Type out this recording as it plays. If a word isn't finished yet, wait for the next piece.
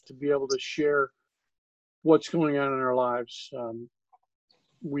to be able to share what's going on in our lives.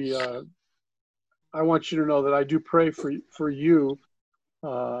 I want you to know that I do pray for you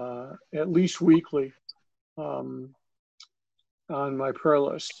at least weekly on my prayer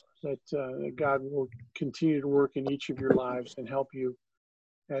list, that God will continue to work in each of your lives and help you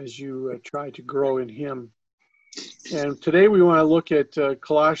as you try to grow in Him. And today we want to look at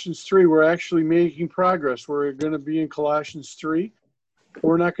Colossians 3. We're actually making progress. We're going to be in Colossians 3.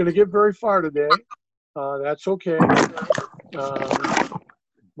 We're not going to get very far today. That's okay.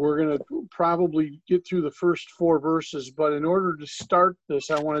 We're going to probably get through the first 4 verses, but in order to start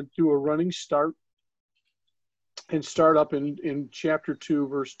this, I want to do a running start and start up in chapter 2,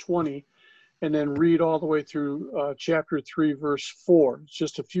 verse 20, and then read all the way through chapter 3, verse 4. It's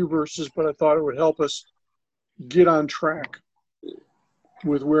just a few verses, but I thought it would help us get on track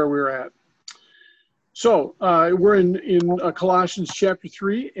with where we're at. So we're in Colossians chapter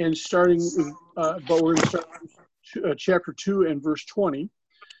 3, and starting with, but we're going to start chapter 2 and verse 20,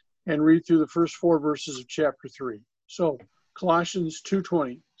 and read through the first 4 verses of chapter 3. So Colossians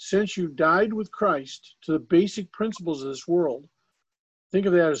 2:20. Since you died with Christ to the basic principles of this world, think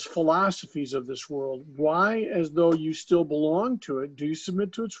of that as philosophies of this world. Why, as though you still belong to it, do you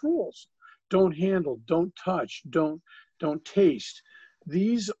submit to its rules? Don't handle, don't touch, don't taste.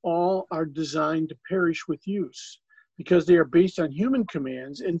 These all are designed to perish with use because they are based on human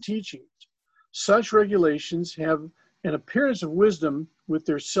commands and teachings. Such regulations have an appearance of wisdom with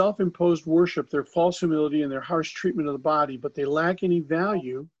their self-imposed worship, their false humility, and their harsh treatment of the body, but they lack any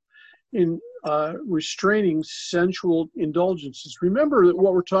value in restraining sensual indulgences. Remember that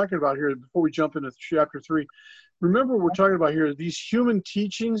what we're talking about here, before we jump into chapter 3, remember what we're talking about here, these human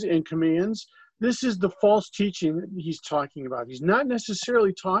teachings and commands. This is the false teaching that he's talking about. He's not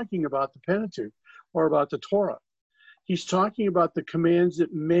necessarily talking about the Pentateuch or about the Torah. He's talking about the commands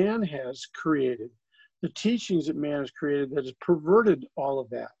that man has created, the teachings that man has created that has perverted all of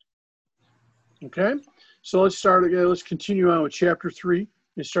that. Okay? So let's start again. Let's continue on with chapter 3,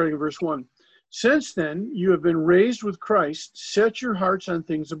 and starting in verse 1. Since then, you have been raised with Christ. Set your hearts on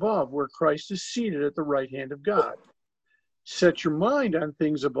things above, where Christ is seated at the right hand of God. Set your mind on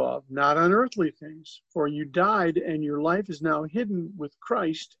things above, not on earthly things, for you died, and your life is now hidden with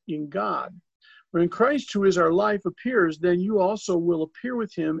Christ in God. When Christ, who is our life, appears, then you also will appear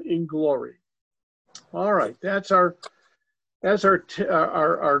with him in glory. All right, that's our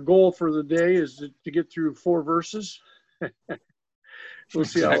goal for the day, is to get through 4 verses. We'll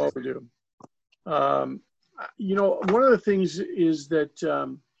see how well we do. One of the things is that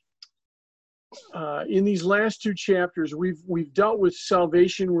in these last 2 chapters, we've dealt with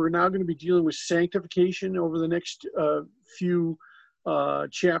salvation. We're now going to be dealing with sanctification over the next few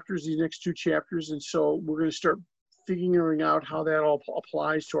chapters, these next 2 chapters. And so we're going to start figuring out how that all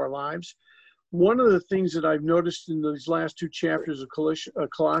applies to our lives. One of the things that I've noticed in these last 2 chapters of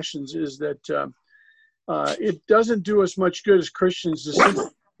Colossians is that it doesn't do us much good as Christians to simply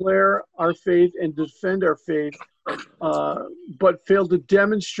declare our faith and defend our faith, but fail to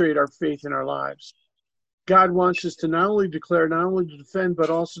demonstrate our faith in our lives. God wants us to not only declare, not only to defend, but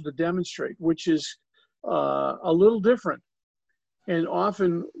also to demonstrate, which is a little different. And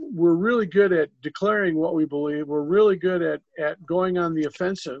often we're really good at declaring what we believe. We're really good at going on the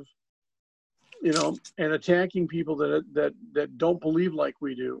offensive, and attacking people that don't believe like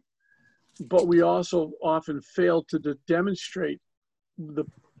we do. But we also often fail to demonstrate the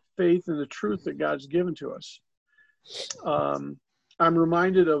faith and the truth that God's given to us. I'm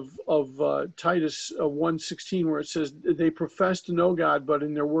reminded of Titus 1:16, where it says, they profess to know God, but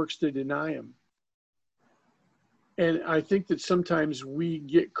in their works they deny him. And I think that sometimes we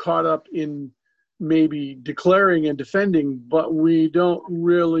get caught up in maybe declaring and defending, but we don't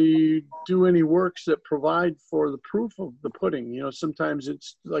really do any works that provide for the proof of the pudding. Sometimes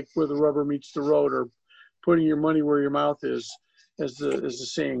it's like where the rubber meets the road, or putting your money where your mouth is, as the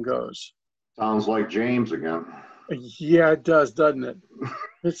saying goes. Sounds like James again. Yeah, it does, doesn't it?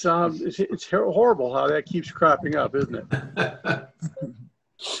 It's horrible how that keeps cropping up, isn't it?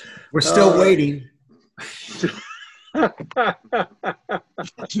 We're still waiting.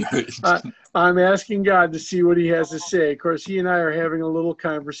 I'm asking God to see what he has to say. Of course, he and I are having a little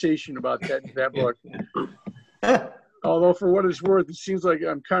conversation about that book. Although for what it's worth, it seems like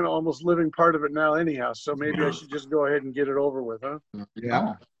I'm kind of almost living part of it now anyhow. So maybe I should just go ahead and get it over with, huh?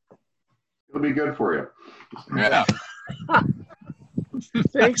 Yeah. It'll be good for you. Yeah.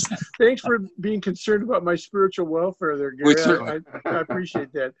 Thanks for being concerned about my spiritual welfare there, Gary. I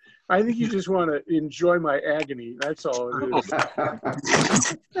appreciate that. I think you just want to enjoy my agony. That's all it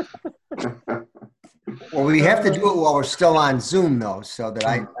is. Well, we have to do it while we're still on Zoom, though, so that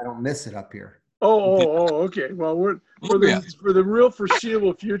I don't miss it up here. Okay. Well, for the real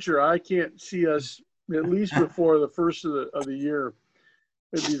foreseeable future, I can't see us at least before the first of the year.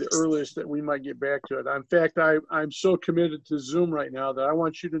 It'd be the earliest that we might get back to it. In fact, I'm so committed to Zoom right now that I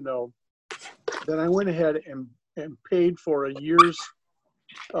want you to know that I went ahead and paid for a year's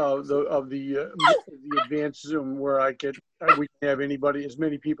of the advanced Zoom, where we can have as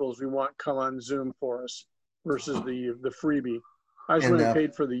many people as we want come on Zoom for us versus the freebie. I just went and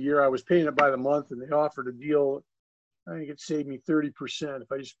paid for the year. I was paying it by the month, and they offered a deal. I think it saved me 30% if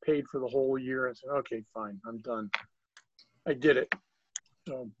I just paid for the whole year. I said, okay, fine, I'm done. I did it.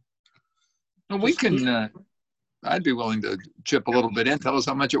 So we can. I'd be willing to chip a little bit in. Tell us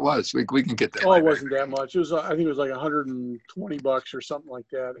how much it was. We can get that. Oh, it wasn't that much. It was. I think it was like $120 or something like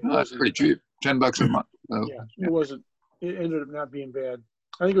that. That's pretty cheap. $10 a month. So, yeah, it wasn't. It ended up not being bad.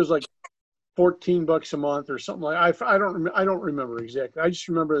 I think it was like $14 a month or something like. I don't remember exactly. I just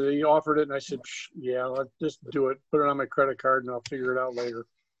remember that he offered it, and I said, "Yeah, let's just do it. Put it on my credit card, and I'll figure it out later."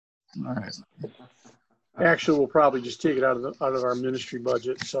 All right. Actually, we'll probably just take it out of our ministry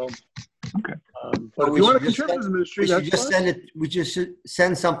budget. So, okay. But if you want to contribute to the ministry, that's fine. We just should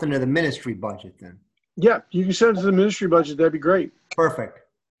send something to the ministry budget then. Yeah, you can send it to the ministry budget. That'd be great. Perfect.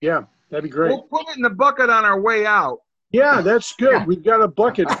 Yeah, that'd be great. We'll put it in the bucket on our way out. Yeah, that's good. We've got a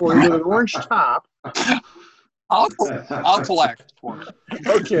bucket for you with an orange top. I'll collect for you.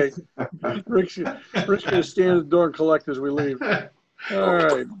 Okay. Rick's going to stand at the door and collect as we leave. All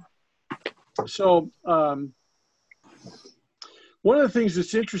right. So one of the things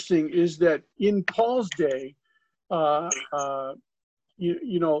that's interesting is that in Paul's day,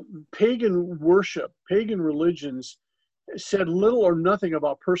 pagan worship, pagan religions said little or nothing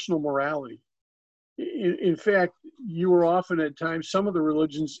about personal morality. In fact, you were often at times, some of the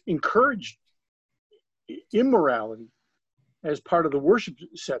religions encouraged immorality as part of the worship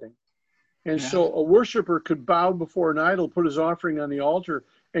setting. And so a worshiper could bow before an idol, put his offering on the altar,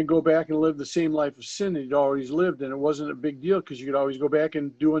 and go back and live the same life of sin that he'd always lived. And it wasn't a big deal because you could always go back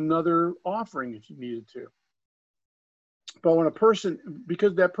and do another offering if you needed to. But when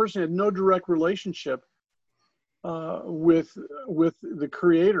because that person had no direct relationship with the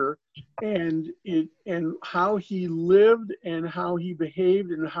Creator, and how he lived and how he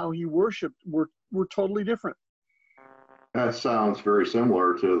behaved and how he worshipped were totally different. That sounds very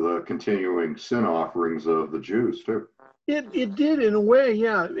similar to the continuing sin offerings of the Jews too. It did in a way,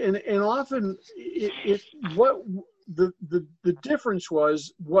 yeah, and often what the difference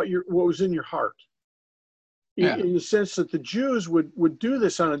was what was in your heart. In the sense that the Jews would do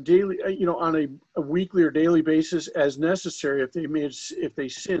this on a daily, on a weekly or daily basis as necessary. If they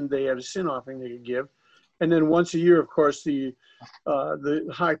sinned, they had a sin offering they could give, and then once a year, of course, the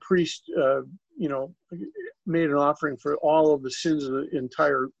high priest, made an offering for all of the sins of the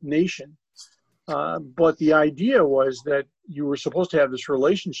entire nation. But the idea was that you were supposed to have this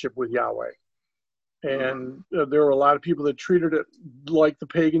relationship with Yahweh, and there were a lot of people that treated it like the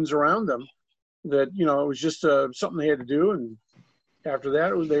pagans around them. That it was just something they had to do, and after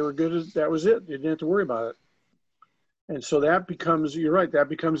that they were good. That was it. They didn't have to worry about it. And so that becomes, you're right, that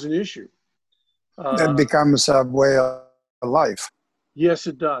becomes an issue. That becomes a way of life. Yes,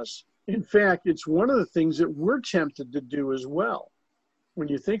 it does. In fact, it's one of the things that we're tempted to do as well, when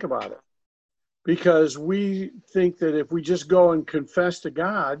you think about it, because we think that if we just go and confess to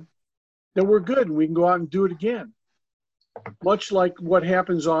God, then we're good and we can go out and do it again. Much like what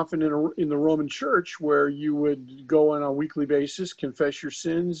happens often in the Roman Church, where you would go on a weekly basis, confess your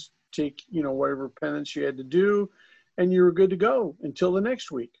sins, take whatever penance you had to do, and you were good to go until the next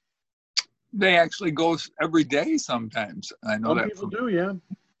week. They actually go every day sometimes. I know that people do. Yeah.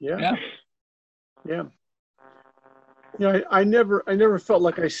 I never felt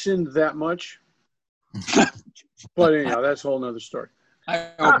like I sinned that much. But anyhow, that's a whole nother story.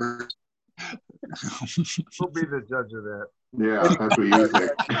 We'll be the judge of that. Yeah, that's what you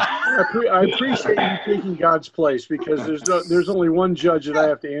think. I appreciate you taking God's place, because there's only one judge that I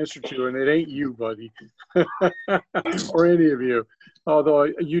have to answer to, and it ain't you, buddy, or any of you. Although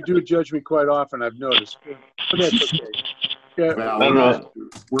you do judge me quite often, I've noticed. But that's okay. Yeah. Well,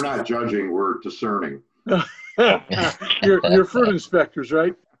 we're not judging; we're discerning. You're fruit inspectors,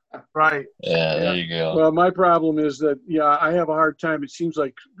 right? Right. Yeah, there you go. Well, my problem is that, I have a hard time, it seems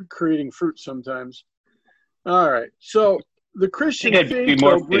like, creating fruit sometimes. All right. So the Christian I think I'd be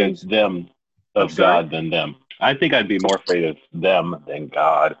more afraid of them, of God, than them. I think I'd be more afraid of them than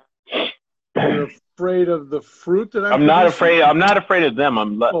God. You're afraid of the fruit that I'm not afraid. I'm not afraid of them.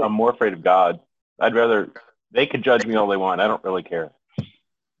 I'm more afraid of God. I'd rather, they could judge me all they want. I don't really care.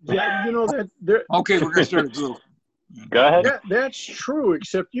 Yeah, you know that there. Okay, we're going to start a group. Go ahead. That's true,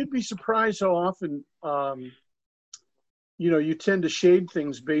 except you'd be surprised how often, you tend to shade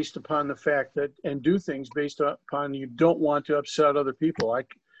things based upon the fact that, and do things based upon you don't want to upset other people.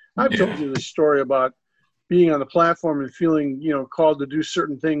 I've told you the story about being on the platform and feeling, called to do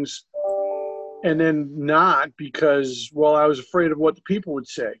certain things and then not because, well, I was afraid of what the people would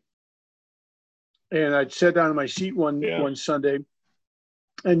say. And I'd sat down in my seat one Sunday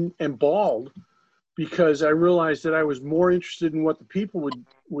and bawled, because I realized that I was more interested in what the people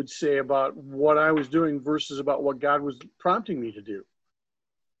would say about what I was doing versus about what God was prompting me to do.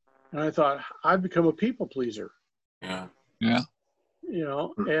 And I thought, I've become a people pleaser. Yeah. Yeah.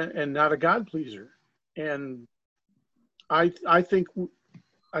 And not a God pleaser. And I think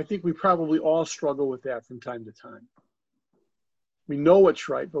we probably all struggle with that from time to time. We know what's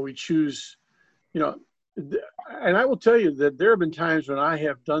right, but we choose, and I will tell you that there have been times when I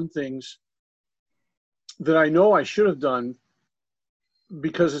have done things that I know I should have done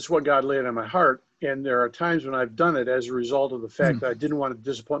because it's what God laid on my heart. And there are times when I've done it as a result of the fact that I didn't want to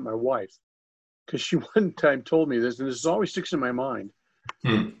disappoint my wife. Because she one time told me this, and this always sticks in my mind.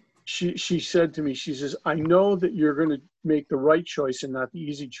 She said to me, she says, I know that you're going to make the right choice and not the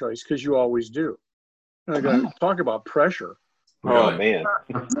easy choice, because you always do. And I go, talk about pressure. Oh, man.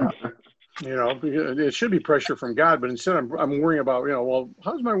 It should be pressure from God, but instead I'm worrying about, well,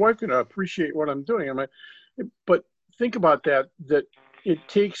 how's my wife going to appreciate what I'm doing? But think about that it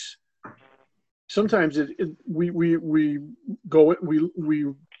takes, sometimes we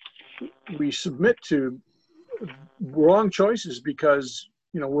submit to wrong choices because,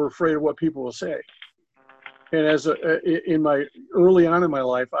 we're afraid of what people will say. And in my early on in my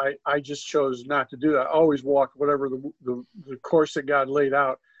life, I just chose not to do that. I always walked whatever the course that God laid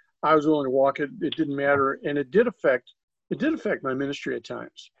out. I was willing to walk it. It didn't matter, and it did affect my ministry at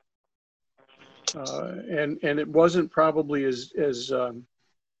times. And it wasn't probably as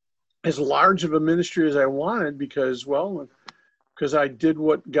large of a ministry as I wanted because I did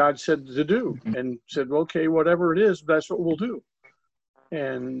what God said to do and said, okay, whatever it is, that's what we'll do.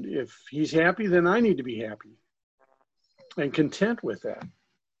 And if he's happy, then I need to be happy and content with that.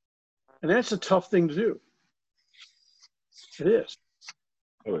 And that's a tough thing to do. It is.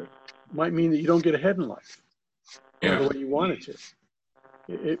 It might mean that you don't get ahead in life the way you want it to.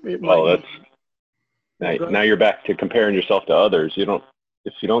 Now you're back to comparing yourself to others.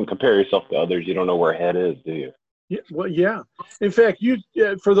 If you don't compare yourself to others, you don't know where ahead is, do you? Yeah, well, yeah. In fact,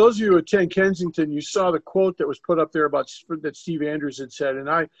 for those of you who attend Kensington, you saw the quote that was put up there that Steve Andrews had said, and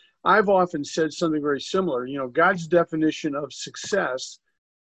I've often said something very similar. God's definition of success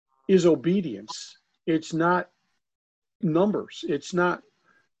is obedience. It's not numbers. It's not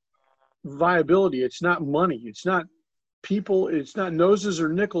viability. It's not money. It's not people. It's not noses or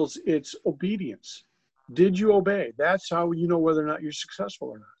nickels. It's obedience. Did you obey? That's how you know whether or not you're successful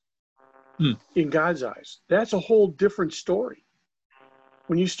or not. In God's eyes. That's a whole different story.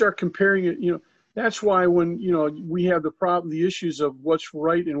 When you start comparing it, that's why when, we have the issues of what's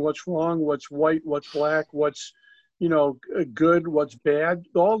right and what's wrong, what's white, what's black, what's, good, what's bad,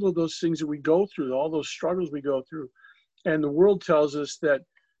 all of those things that we go through, all those struggles we go through. And the world tells us that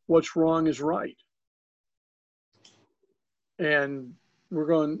what's wrong is right. And we're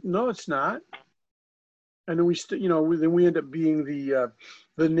going, no, it's not. And then we end up being the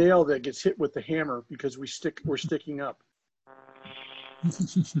nail that gets hit with the hammer because we're sticking up.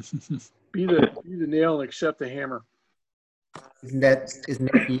 Be the nail and accept the hammer. Isn't that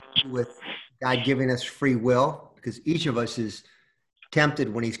the issue with God giving us free will? Because each of us is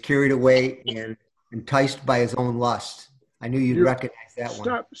tempted when he's carried away and enticed by his own lust. I knew you'd recognize that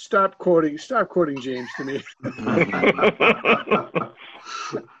one. Stop quoting James to me.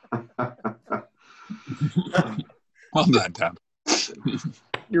 Well done, Tom.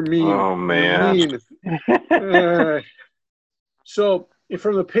 You're mean. Oh, man. You're mean. So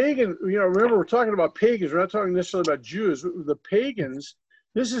from the pagan, remember we're talking about pagans. We're not talking necessarily about Jews. The pagans,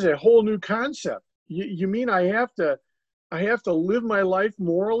 this is a whole new concept. You mean I have to live my life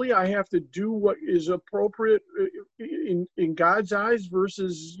morally? I have to do what is appropriate in God's eyes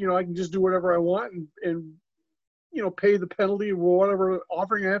versus, I can just do whatever I want and pay the penalty of whatever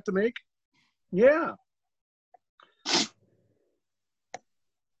offering I have to make? Yeah.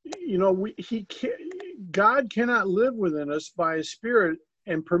 God cannot live within us by his Spirit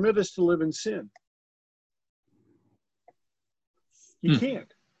and permit us to live in sin. You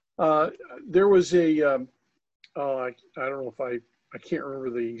can't. There was I don't know if I can't remember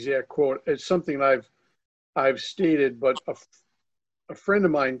the exact quote. It's something I've stated, but a friend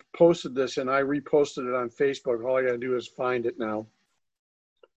of mine posted this and I reposted it on Facebook. All I got to do is find it now.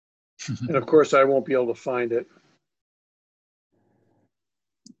 And of course, I won't be able to find it.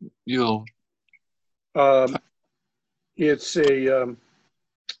 You'll. It's a,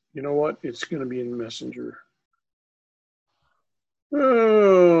 you know what? It's going to be in Messenger.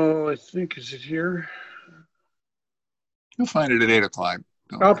 Oh, I think, is it here? You'll find it at 8 o'clock.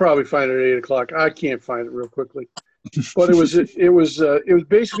 I'll probably find it at 8 o'clock. I can't find it real quickly. But it was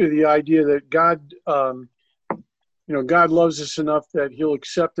basically the idea that God, God loves us enough that He'll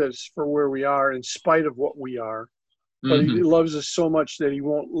accept us for where we are in spite of what we are. But He loves us so much that He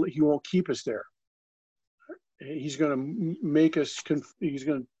won't keep us there. He's going to make us. He's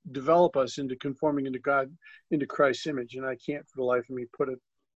going to develop us into conforming into Christ's image. And I can't, for the life of me, put it.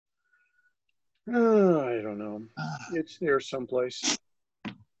 I don't know. It's there someplace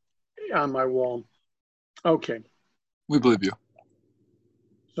on my wall. Okay. We believe you.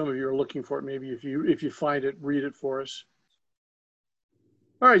 Some of you are looking for it. Maybe if you find it, read it for us.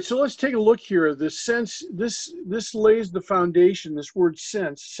 All right, so let's take a look here. The sense, this lays the foundation. This word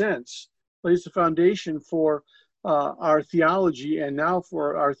sense lays the foundation for our theology, and now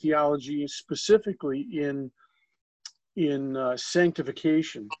for our theology specifically in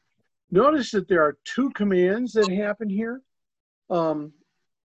sanctification. Notice that there are two commands that happen here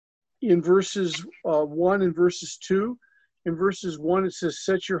in verses 1 and verses 2. In verses 1, it says,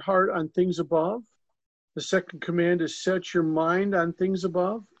 set your heart on things above. The second command is set your mind on things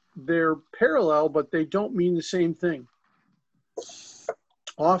above. They're parallel, but they don't mean the same thing.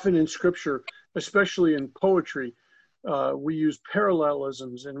 Often in Scripture, especially in poetry, we use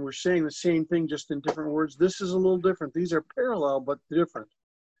parallelisms, and we're saying the same thing just in different words. This is a little different. These are parallel, but different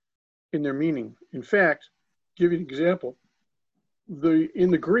in their meaning. In fact, give you an example.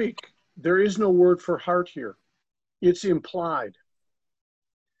 In the Greek, there is no word for heart here. It's implied.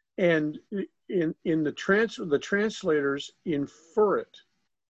 And in the translators infer it.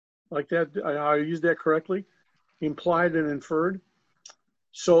 Like that, I used that correctly? Implied and inferred.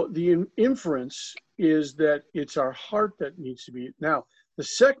 So the inference is that it's our heart that needs to be. Now, the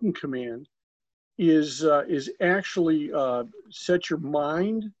second command is actually set your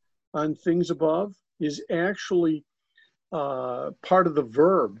mind on things above, is actually part of the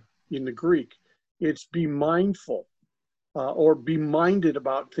verb in the Greek. It's be mindful or be minded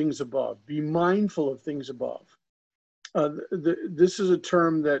about things above. Be mindful of things above. This is a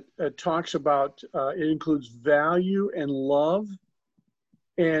term that talks about, it includes value and love.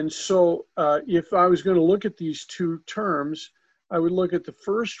 And so if I was going to look at these two terms, I would look at the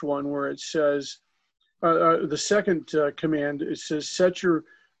first one where it says, the second command, it says, set your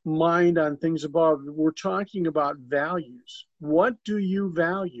mind on things above. We're talking about values. What do you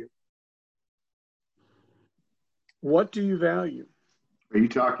value? What do you value? Are you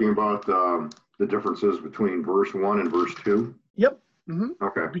talking about the differences between verse 1 and verse 2? Yep. Mm-hmm.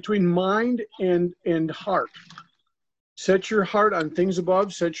 Okay. Between mind and heart. Set your heart on things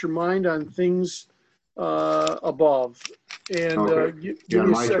above. Set your mind on things above. And okay. In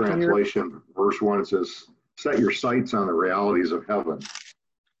my translation, verse 1, it says, set your sights on the realities of heaven,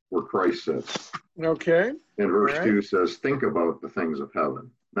 where Christ sits. Okay. And verse 2 says, think about the things of heaven,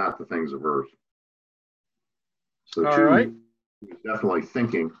 not the things of earth. So all 2 right. is definitely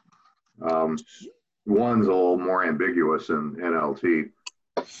thinking. One's a little more ambiguous in NLT.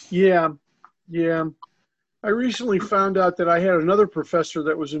 Yeah. I recently found out that I had another professor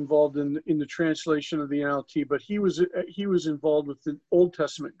that was involved in the translation of the NLT, but he was involved with the Old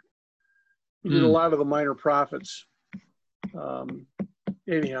Testament. He did a lot of the minor prophets.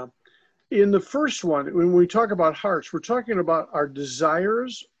 Anyhow, in the first one, when we talk about hearts, we're talking about our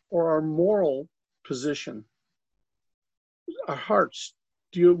desires or our moral position. Our hearts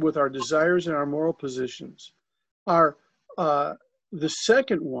deal with our desires and our moral positions. The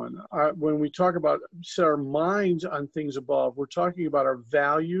second one, when we talk about set our minds on things above, we're talking about our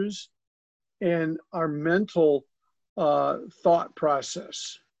values and our mental thought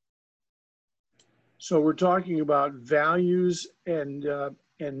process. So we're talking about values and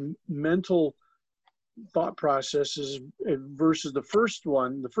mental thought processes versus the first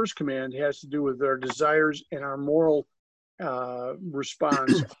one. The first command has to do with our desires and our moral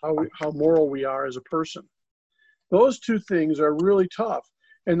response, how moral we are as a person. Those two things are really tough.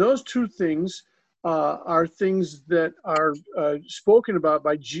 And those two things are things that are spoken about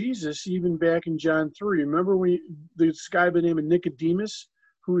by Jesus even back in John 3. Remember this guy by the name of Nicodemus,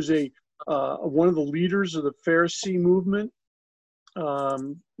 who's one of the leaders of the Pharisee movement?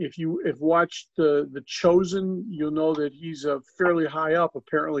 If you've watched the Chosen, you'll know that he's fairly high up,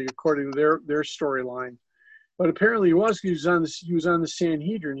 apparently, according to their storyline. But apparently he was on the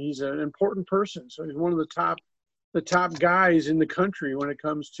Sanhedrin. He's an important person. So he's one of the top the top guys in the country when it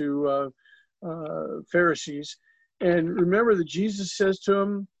comes to Pharisees. And remember that Jesus says to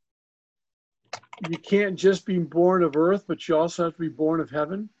them, you can't just be born of earth, but you also have to be born of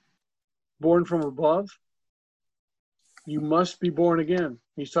heaven, born from above. You must be born again.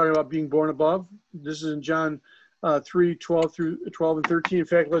 He's talking about being born above. This is in John 3:12 through 12 and 13. In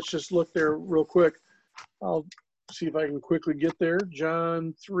fact, let's just look there real quick. I'll see if I can quickly get there.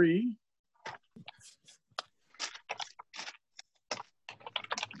 John 3.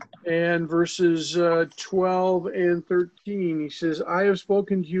 And verses 12 and 13, he says, I have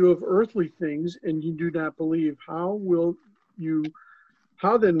spoken to you of earthly things, and you do not believe. How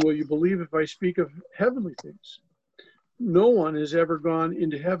then will you believe if I speak of heavenly things? No one has ever gone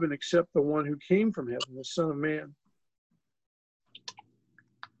into heaven except the one who came from heaven, the Son of Man.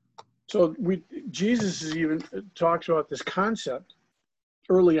 So Jesus even talks about this concept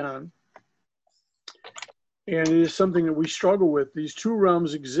early on. And it is something that we struggle with. These two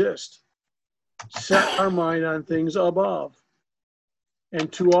realms exist. Set our mind on things above.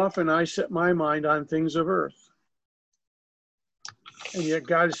 And too often I set my mind on things of earth. And yet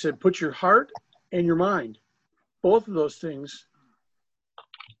God has said, put your heart and your mind, both of those things,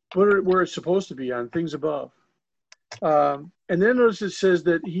 put it where it's supposed to be, on things above. And then notice it says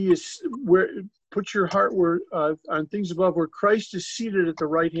that put your heart on things above, where Christ is seated at the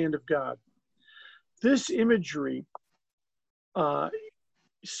right hand of God. This imagery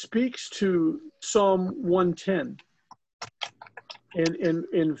speaks to Psalm 110. And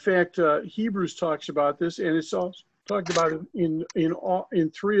in fact, Hebrews talks about this, and it's also talked about in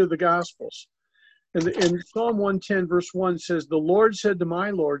three of the Gospels. And Psalm 110, verse 1 says, the Lord said to my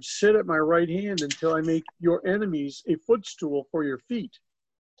Lord, sit at my right hand until I make your enemies a footstool for your feet.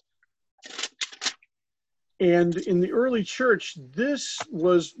 And in the early church, this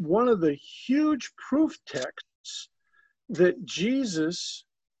was one of the huge proof texts that Jesus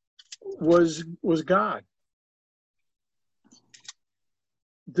was God.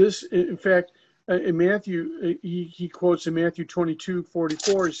 This, in fact, in Matthew, he quotes in Matthew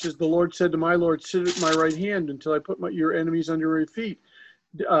 22:44, he says, the Lord said to my Lord, sit at my right hand until I put your enemies under your feet.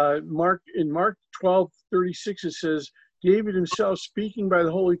 In Mark 12:36, it says, David himself, speaking by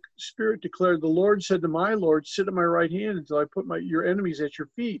the Holy Spirit, declared, the Lord said to my Lord, sit at my right hand until I put your enemies at your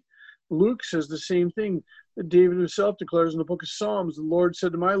feet. Luke says the same thing that David himself declares in the book of Psalms. The Lord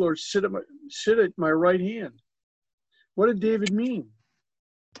said to my Lord, sit at my right hand. What did David mean?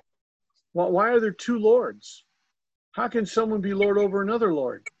 Well, why are there two Lords? How can someone be Lord over another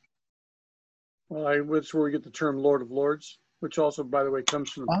Lord? Well, that's where we get the term Lord of Lords, which also, by the way, comes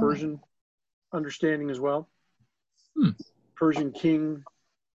from the Persian understanding as well. Persian king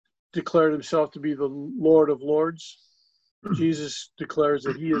declared himself to be the Lord of Lords. Jesus declares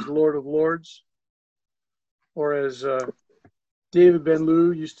that he is Lord of Lords. Or as David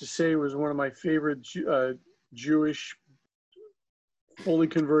Ben-Liu used to say, was one of my favorite Jewish, fully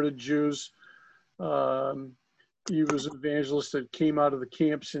converted Jews. He was an evangelist that came out of the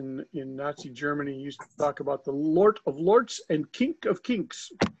camps in Nazi Germany. He used to talk about the Lord of Lords and Kink of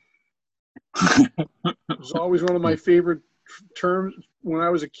Kinks. It was always one of my favorite terms. When I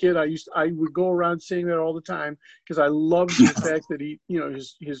was a kid, I would go around saying that all the time because I loved the fact that he,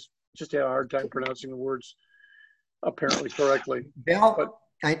 his just had a hard time pronouncing the words apparently correctly. Bill,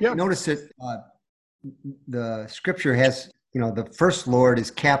 I noticed that the scripture has, the first Lord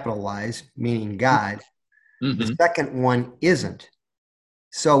is capitalized, meaning God. Mm-hmm. The second one isn't.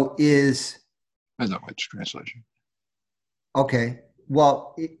 So is... I don't know which translation. Okay.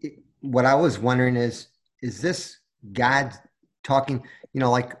 Well, what I was wondering is this God talking,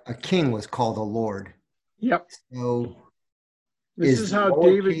 like a king was called a Lord? Yep. So this is how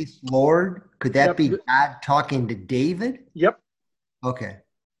David... Lord, could that be God talking to David? Yep. Okay.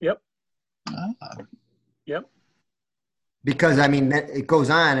 Yep. Yep. Because, it goes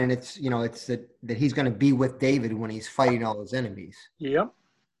on, and it's, it's that he's going to be with David when he's fighting all his enemies. Yep.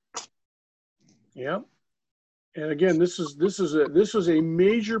 Yep. And again, this was a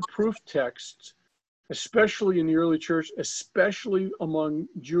major proof text, especially in the early church, especially among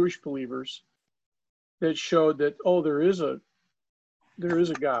Jewish believers, that showed that there is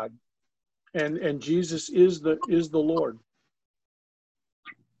a God, and Jesus is the Lord.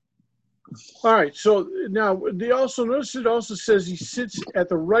 All right. So now they also notice it also says he sits at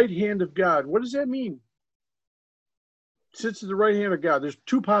the right hand of God. What does that mean? Sits at the right hand of God. There's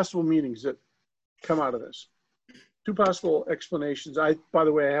two possible meanings that come out of this. Two possible explanations. By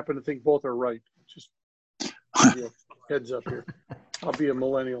the way, I happen to think both are right. Just heads up here. I'll be a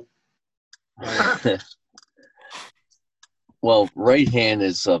millennial. Well, right hand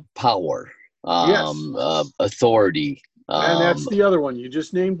is power. Yes. Authority. And that's the other one. You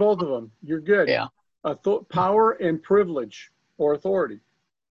just named both of them. You're good. Yeah. Power and privilege or authority.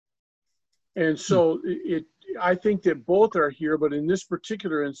 And so I think that both are here, but in this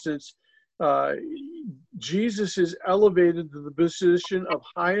particular instance, Jesus is elevated to the position of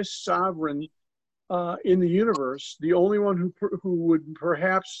highest sovereign in the universe. The only one who would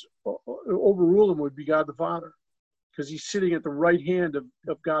perhaps overrule him would be God the Father, because he's sitting at the right hand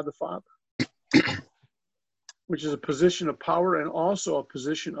of God the Father, which is a position of power and also a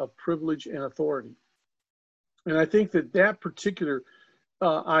position of privilege and authority. And I think that particular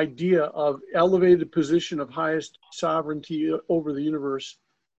idea of elevated position of highest sovereignty over the universe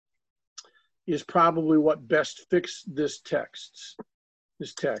is probably what best fits this text.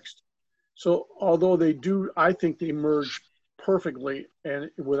 So although they do, I think they merge perfectly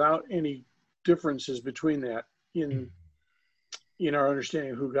and without any differences between that in our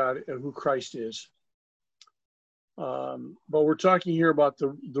understanding of who Christ is. But we're talking here about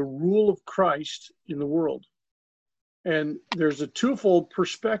the rule of Christ in the world. And there's a twofold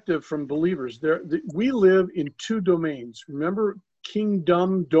perspective from believers. We live in two domains. Remember,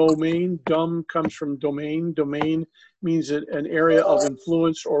 kingdom, domain. Dom comes from domain. Domain means an area of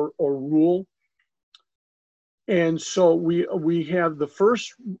influence or rule. And so we have the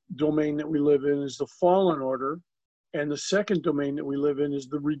first domain that we live in is the fallen order, and the second domain that we live in is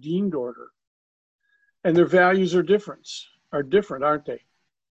the redeemed order. And their values are different, aren't they?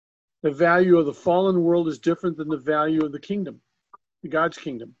 The value of the fallen world is different than the value of the kingdom, God's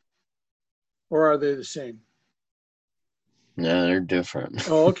kingdom. Or are they the same? No, they're different.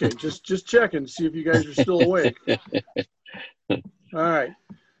 Oh, okay. Just checking, see if you guys are still awake. All right.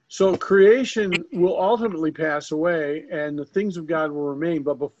 So creation will ultimately pass away, and the things of God will remain.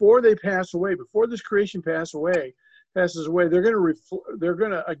 But before they pass away, before this creation passes away, they're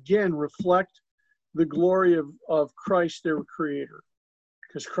going to again reflect the glory of Christ, their Creator,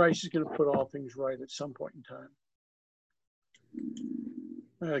 because Christ is going to put all things right at some point in time.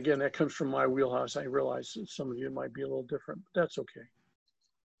 And again, that comes from my wheelhouse. I realize that some of you might be a little different, but that's okay.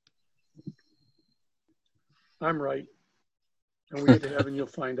 I'm right. And we get to heaven, you'll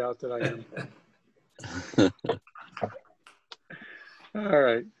find out that I am. All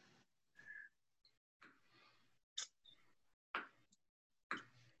right.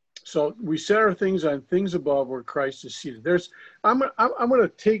 So we set our things on things above where Christ is seated. I'm going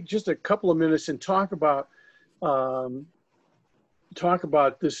to take just a couple of minutes and talk about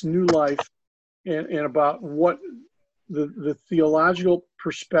this new life and about what the theological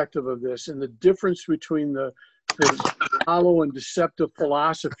perspective of this and the difference between the hollow and deceptive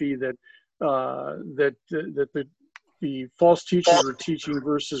philosophy that the false teachers are teaching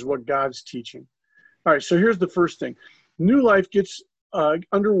versus what God's teaching. All right, so here's the first thing. New life gets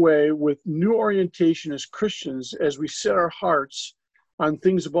underway with new orientation as Christians as we set our hearts on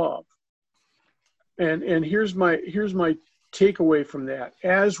things above. And here's my takeaway from that.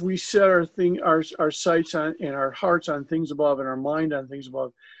 As we set our sights on and our hearts on things above and our mind on things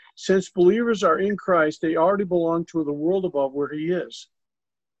above, since believers are in Christ, they already belong to the world above where he is.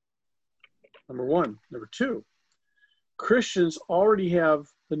 Number one. Number two, Christians already have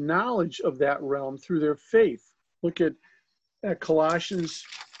the knowledge of that realm through their faith. Look at Colossians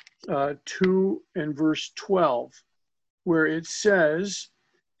 2 and verse 12, where it says,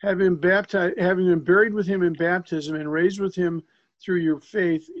 having been buried with him in baptism and raised with him through your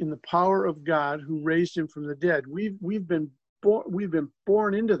faith in the power of God who raised him from the dead. We've been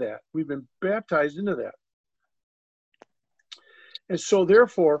born into that. We've been baptized into that. And so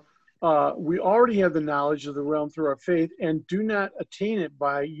therefore, we already have the knowledge of the realm through our faith and do not attain it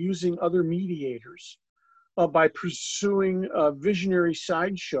by using other mediators, by pursuing visionary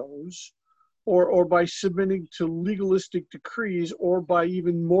sideshows, or by submitting to legalistic decrees, or by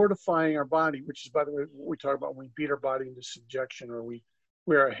even mortifying our body, which is, by the way, what we talk about when we beat our body into subjection, or we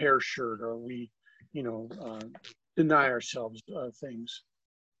wear a hair shirt, or we, deny ourselves things.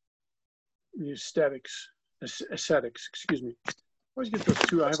 Ascetics, excuse me. I always get those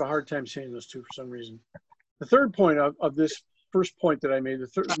two. I have a hard time saying those two for some reason. The third point of this first point that I made, the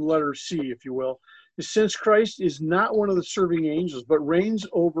third letter C, if you will, is since Christ is not one of the serving angels, but reigns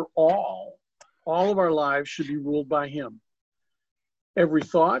over all of our lives should be ruled by him. Every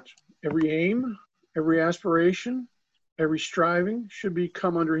thought, every aim, every aspiration, every striving should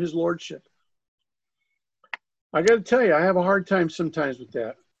come under his lordship. I got to tell you, I have a hard time sometimes with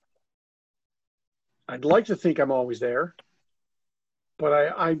that. I'd like to think I'm always there, but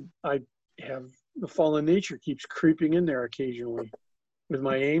I have the fallen nature keeps creeping in there occasionally with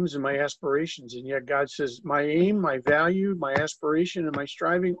my aims and my aspirations. And yet God says my aim, my value, my aspiration, and my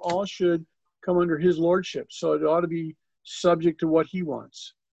striving all should come under his lordship. So it ought to be subject to what he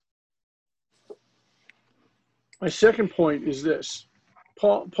wants. My second point is this.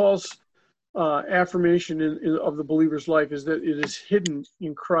 Paul's affirmation of the believer's life is that it is hidden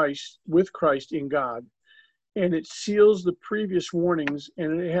in Christ, with Christ in God. And it seals the previous warnings,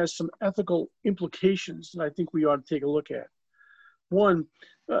 and it has some ethical implications that I think we ought to take a look at. One,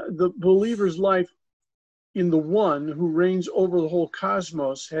 the believer's life in the one who reigns over the whole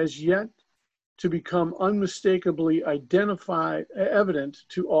cosmos has yet to become unmistakably evident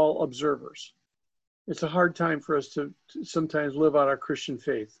to all observers. It's a hard time for us to sometimes live out our Christian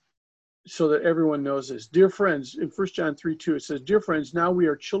faith so that everyone knows this. Dear friends, in 1 John 3:2, it says, "Dear friends, now we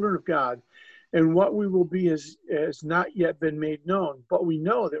are children of God, and what we will be has not yet been made known. But we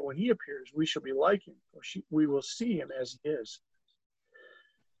know that when he appears, we shall be like him, or we will see him as he is."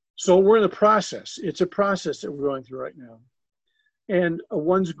 So we're in the process. It's a process that we're going through right now. And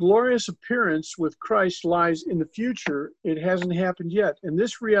one's glorious appearance with Christ lies in the future. It hasn't happened yet. And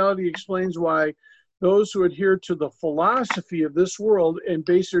this reality explains why those who adhere to the philosophy of this world and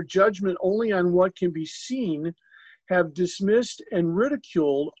base their judgment only on what can be seen have dismissed and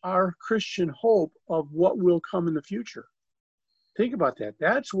ridiculed our Christian hope of what will come in the future. Think about that.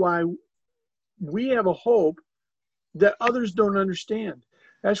 That's why we have a hope that others don't understand.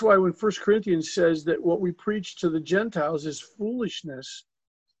 That's why when 1 Corinthians says that what we preach to the Gentiles is foolishness,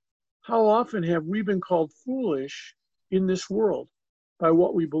 how often have we been called foolish in this world by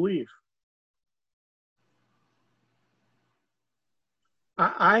what we believe?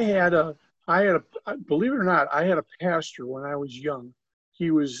 Believe it or not, I had a pastor when I was young.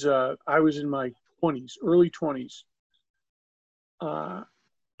 I was in my 20s, early 20s.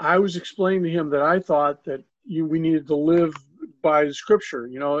 I was explaining to him that I thought that we needed to live by the scripture,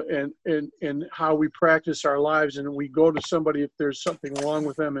 and how we practice our lives. And we go to somebody if there's something wrong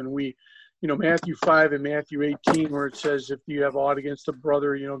with them, and we, Matthew 5 and Matthew 18, where it says, if you have aught against a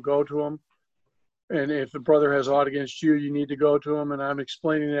brother, go to him. And if the brother has aught against you, you need to go to him. And I'm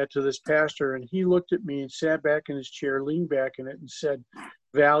explaining that to this pastor, and he looked at me and sat back in his chair, leaned back in it, and said,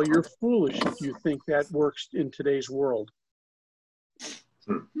 "Val, you're foolish if you think that works in today's world."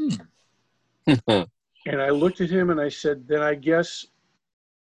 And I looked at him and I said, "Then I guess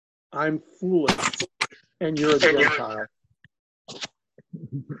I'm foolish and you're a Gentile,"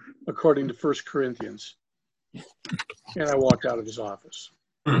 according to 1 Corinthians. And I walked out of his office.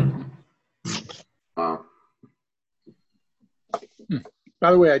 Wow.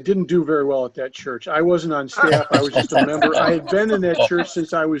 By the way, I didn't do very well at that church. I wasn't on staff. I was just a member. I had been in that church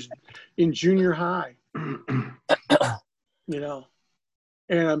since I was in junior high,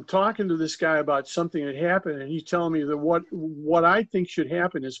 And I'm talking to this guy about something that happened, and he's telling me that what I think should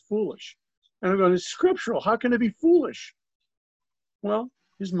happen is foolish. And I'm going, it's scriptural. How can it be foolish? Well,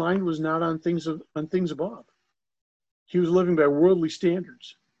 his mind was not on things above. He was living by worldly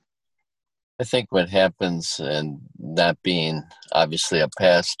standards. I think what happens, and not being obviously a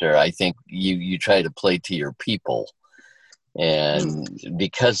pastor, I think you try to play to your people. And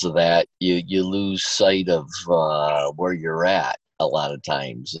because of that, you lose sight of where you're at a lot of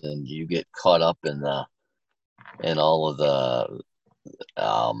times, and you get caught up in all of the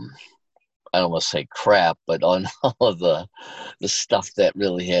I don't want to say crap, but on all of the stuff that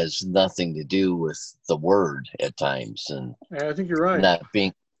really has nothing to do with the word at times. And I think you're right.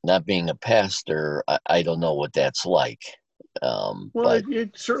 Not being a pastor, I don't know what that's like. Well,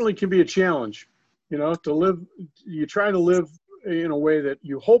 it certainly can be a challenge, to live. You try to live in a way that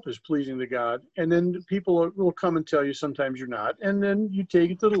you hope is pleasing to God, and then people will come and tell you sometimes you're not, and then you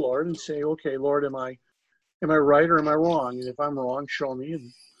take it to the Lord and say, "Okay, Lord, am I right or am I wrong? And if I'm wrong, show me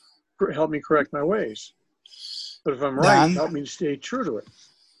and help me correct my ways. But if I'm right, help me to stay true to it."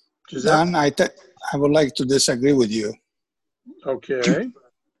 Dan, I would like to disagree with you. Okay.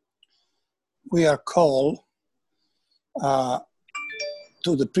 We are called to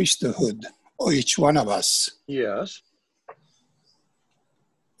the priesthood, or each one of us. Yes.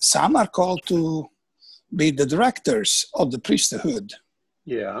 Some are called to be the directors of the priesthood.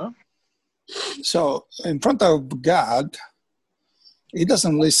 Yeah. So in front of God, he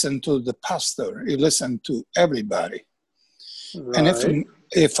doesn't listen to the pastor. He listens to everybody. Right. And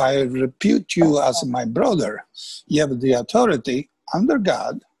if I repute you as my brother, you have the authority under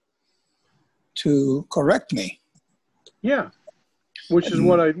God to correct me. Yeah. Which is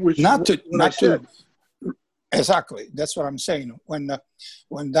what I said. Exactly. That's what I'm saying. When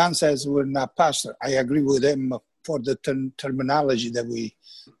Dan says we're not pastor, I agree with him for the terminology that we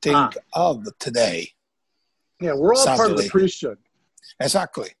think of today. Yeah, we're all Sadly. part of the priesthood.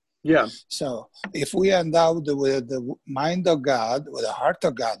 Exactly. Yeah. So if we are endowed with the mind of God, with the heart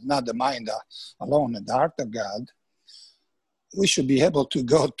of God, not the mind alone, the heart of God, we should be able to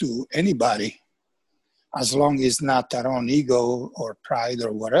go to anybody as long as it's not our own ego or pride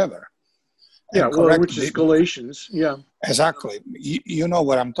or whatever. Yeah, well, which is Galatians. Yeah. Exactly. You know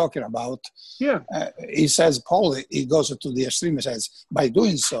what I'm talking about. Yeah. He says, Paul, he goes to the extreme, he says, by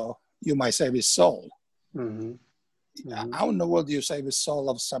doing so, you might save his soul. Mm-hmm. Mm-hmm. How in the world do you save the soul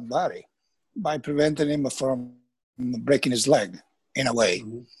of somebody? By preventing him from breaking his leg, in a way.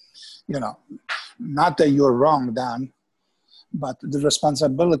 Mm-hmm. You know, not that you're wrong, Dan, but the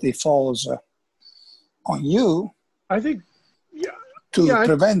responsibility falls on you. I think, to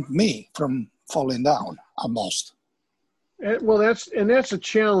prevent me from falling down, almost. Well, that's a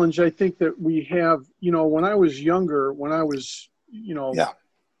challenge I think that we have. You know, when I was younger, when I was,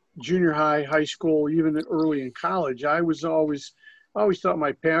 junior high, high school, even early in college, I always thought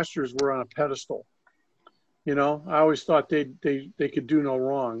my pastors were on a pedestal. You know, I always thought they could do no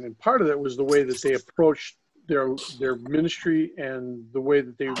wrong, and part of that was the way that they approached their ministry and the way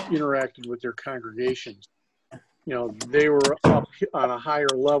that they interacted with their congregations. You know, they were up on a higher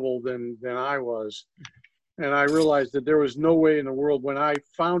level than I was. And I realized that there was no way in the world, when I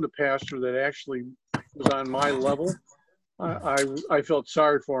found a pastor that actually was on my level, I felt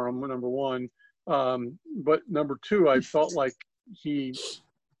sorry for him, number one. But number two, I felt like he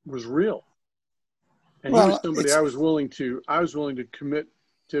was real. And he was somebody I was willing to commit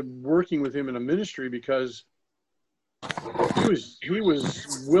to working with him in a ministry, because he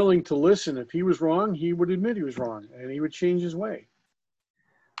was willing to listen. If he was wrong, he would admit he was wrong, and he would change his way.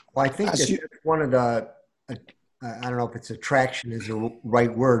 Well, I think that's one of the, I don't know if it's attraction is the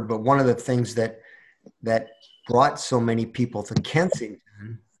right word, but one of the things that brought so many people to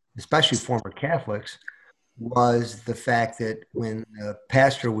Kensington, especially former Catholics, was the fact that when the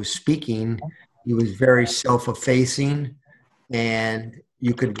pastor was speaking, he was very self-effacing, and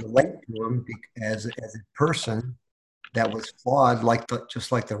you could relate to him as a person that was flawed,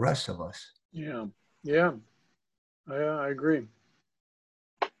 just like the rest of us. Yeah, I agree.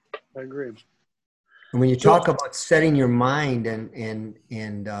 And when you talk about setting your mind and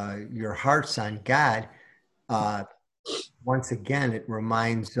your hearts on God, once again, it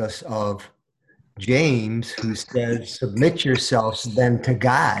reminds us of James, who says, "Submit yourselves then to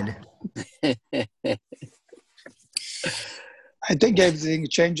God." I think everything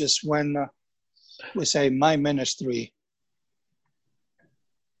changes when we say "my ministry."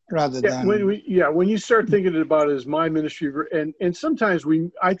 Rather than when you start thinking about it as my ministry, and sometimes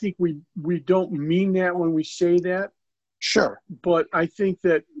I think we don't mean that when we say that. Sure. But I think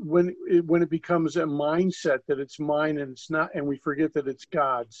that when it becomes a mindset that it's mine and it's not, and we forget that it's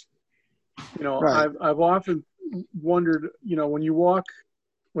God's. You know, right. I've often wondered, you know, when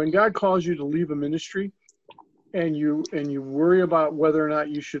God calls you to leave a ministry, and you worry about whether or not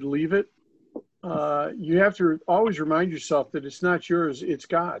you should leave it. You have to always remind yourself that it's not yours, it's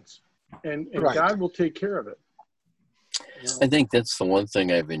God's, and right. God will take care of it. You know? I think that's the one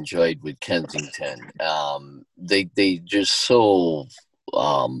thing I've enjoyed with Kensington. They just so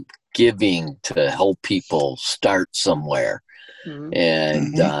giving to help people start somewhere, mm-hmm.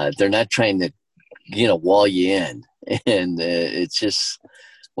 and they're not trying to, wall you in, and it's just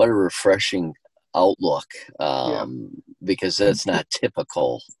what a refreshing outlook, because that's not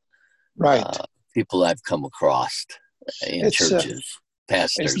typical. Right. People I've come across in churches,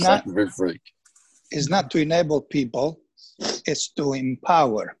 pastors. It's not to enable people, it's to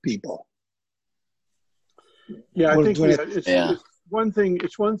empower people. Yeah, I think it's one thing.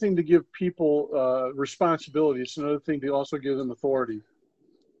 It's one thing to give people responsibility. It's another thing to also give them authority.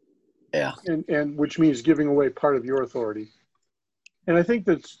 Yeah. And which means giving away part of your authority. And I think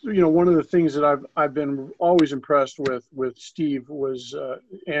that's, one of the things that I've been always impressed with Steve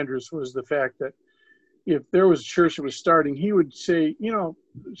Andrews was the fact that if there was a church that was starting, he would say,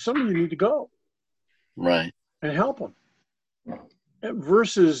 some of you need to go. Right. And help them.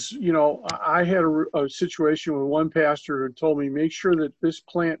 Versus, I had a situation with one pastor who told me, make sure that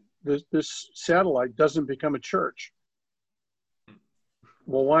this satellite doesn't become a church.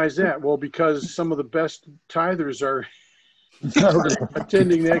 Well, why is that? Well, because some of the best tithers are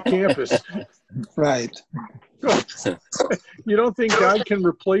attending that campus. Right. You don't think God can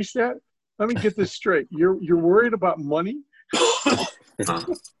replace that? Let me get this straight. You're worried about money?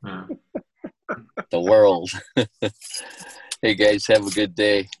 The world. Hey guys, have a good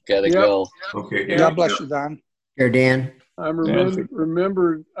day. Gotta go. Okay. God bless you, Don. Here, Dan. I'm reminded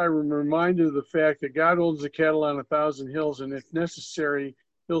of the fact that God owns the cattle on 1,000 hills, and if necessary,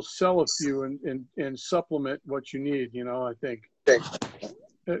 He'll sell a few and supplement what you need. I think.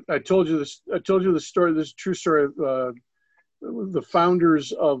 I told you this. I told you the story. This true story of the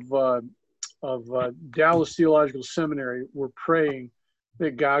founders of Dallas Theological Seminary were praying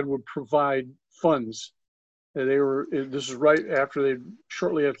that God would provide funds. This is right after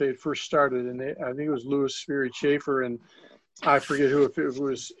shortly after they had first started, and I think it was Louis Sperry Chafer, and I forget who, if it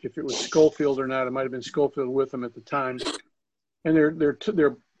was Schofield or not. It might have been Schofield with them at the time, and they're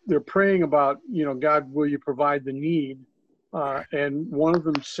praying about, God, will you provide the need? And one of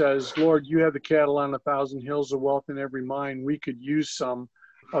them says, Lord, you have the cattle on 1,000 hills, the wealth in every mine. We could use some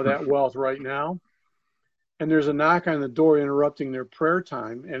of that wealth right now. And there's a knock on the door interrupting their prayer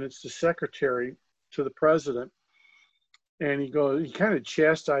time, and it's the secretary to the president. And he kind of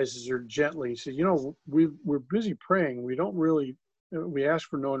chastises her gently. He says, we're busy praying. We ask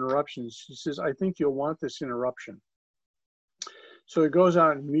for no interruptions. He says, I think you'll want this interruption. So he goes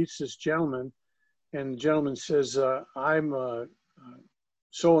out and meets this gentleman, and the gentleman says, I'm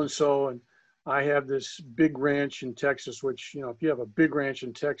so-and-so, and I have this big ranch in Texas, which, if you have a big ranch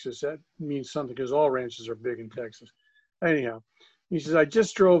in Texas, that means something, because all ranches are big in Texas. Anyhow, he says, I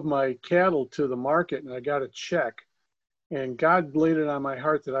just drove my cattle to the market and I got a check, and God laid it on my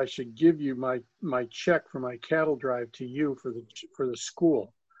heart that I should give you my check for my cattle drive to you for the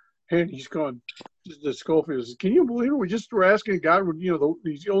school. And he's going, the Schofield says, can you believe it? We just were asking God,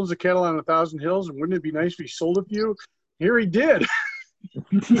 he owns the cattle on 1,000 hills, and wouldn't it be nice if he sold it to you? Here he did.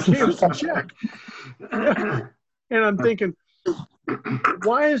 He gave us a check. And I'm thinking,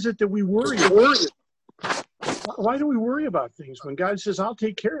 why is it that we worry? Why do we worry about things when God says, I'll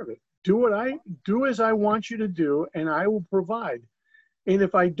take care of it? Do as I want you to do, and I will provide. And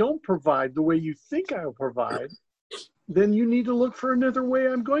if I don't provide the way you think I will provide, then you need to look for another way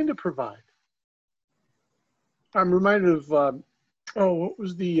I'm going to provide. I'm reminded of, what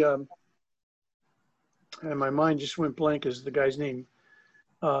was and my mind just went blank as the guy's name.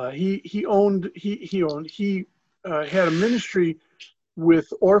 He had a ministry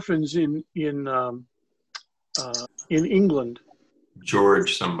with orphans in England.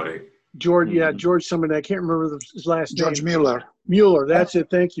 George somebody. George somebody. I can't remember his last name. George Mueller. Mueller, that's it.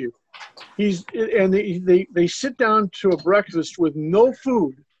 Thank you. They sit down to a breakfast with no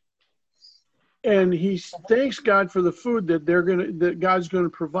food, and he thanks God for the food that God's going to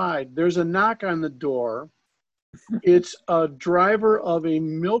provide. There's a knock on the door. It's a driver of a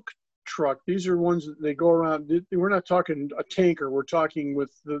milk truck. These are ones that they go around. We're not talking a tanker. We're talking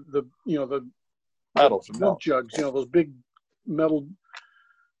with the milk jugs. Those big metal,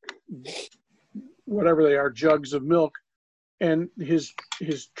 whatever they are, jugs of milk. And his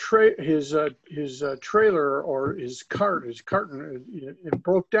trailer or his carton, it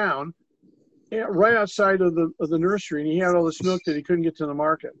broke down right outside of the nursery, and he had all this milk that he couldn't get to the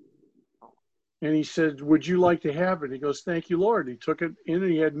market. And he said, would you like to have it? He goes, thank you, Lord. He took it in,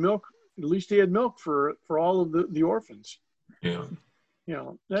 and he had milk. At least he had milk for all of the orphans. Yeah.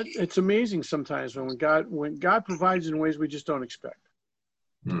 It's amazing sometimes when God provides in ways we just don't expect.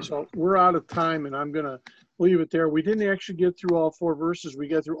 So we're out of time, and I'm going to leave it there. We didn't actually get through all 4 verses. We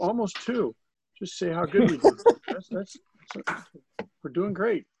got through almost 2. Just say how good we did. We're doing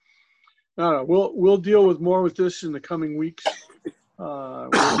great. No, we'll deal with more with this in the coming weeks. We'll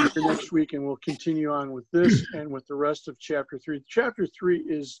be here next week, and we'll continue on with this and with the rest of chapter 3. Chapter 3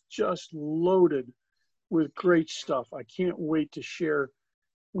 is just loaded with great stuff. I can't wait to share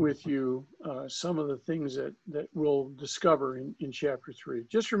with you some of the things that we'll discover in chapter 3.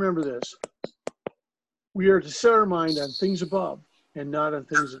 Just remember this. We are to set our mind on things above and not on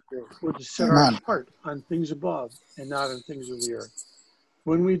things of the earth. We're to set our heart on things above and not on things of the earth.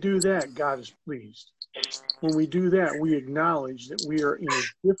 When we do that, God is pleased. When we do that, we acknowledge that we are in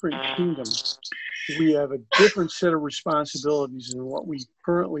a different kingdom. We have a different set of responsibilities than what we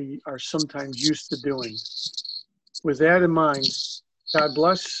currently are sometimes used to doing. With that in mind, God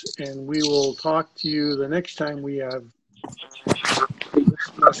bless, and we will talk to you the next time we have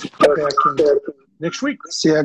this message back in next week. See ya.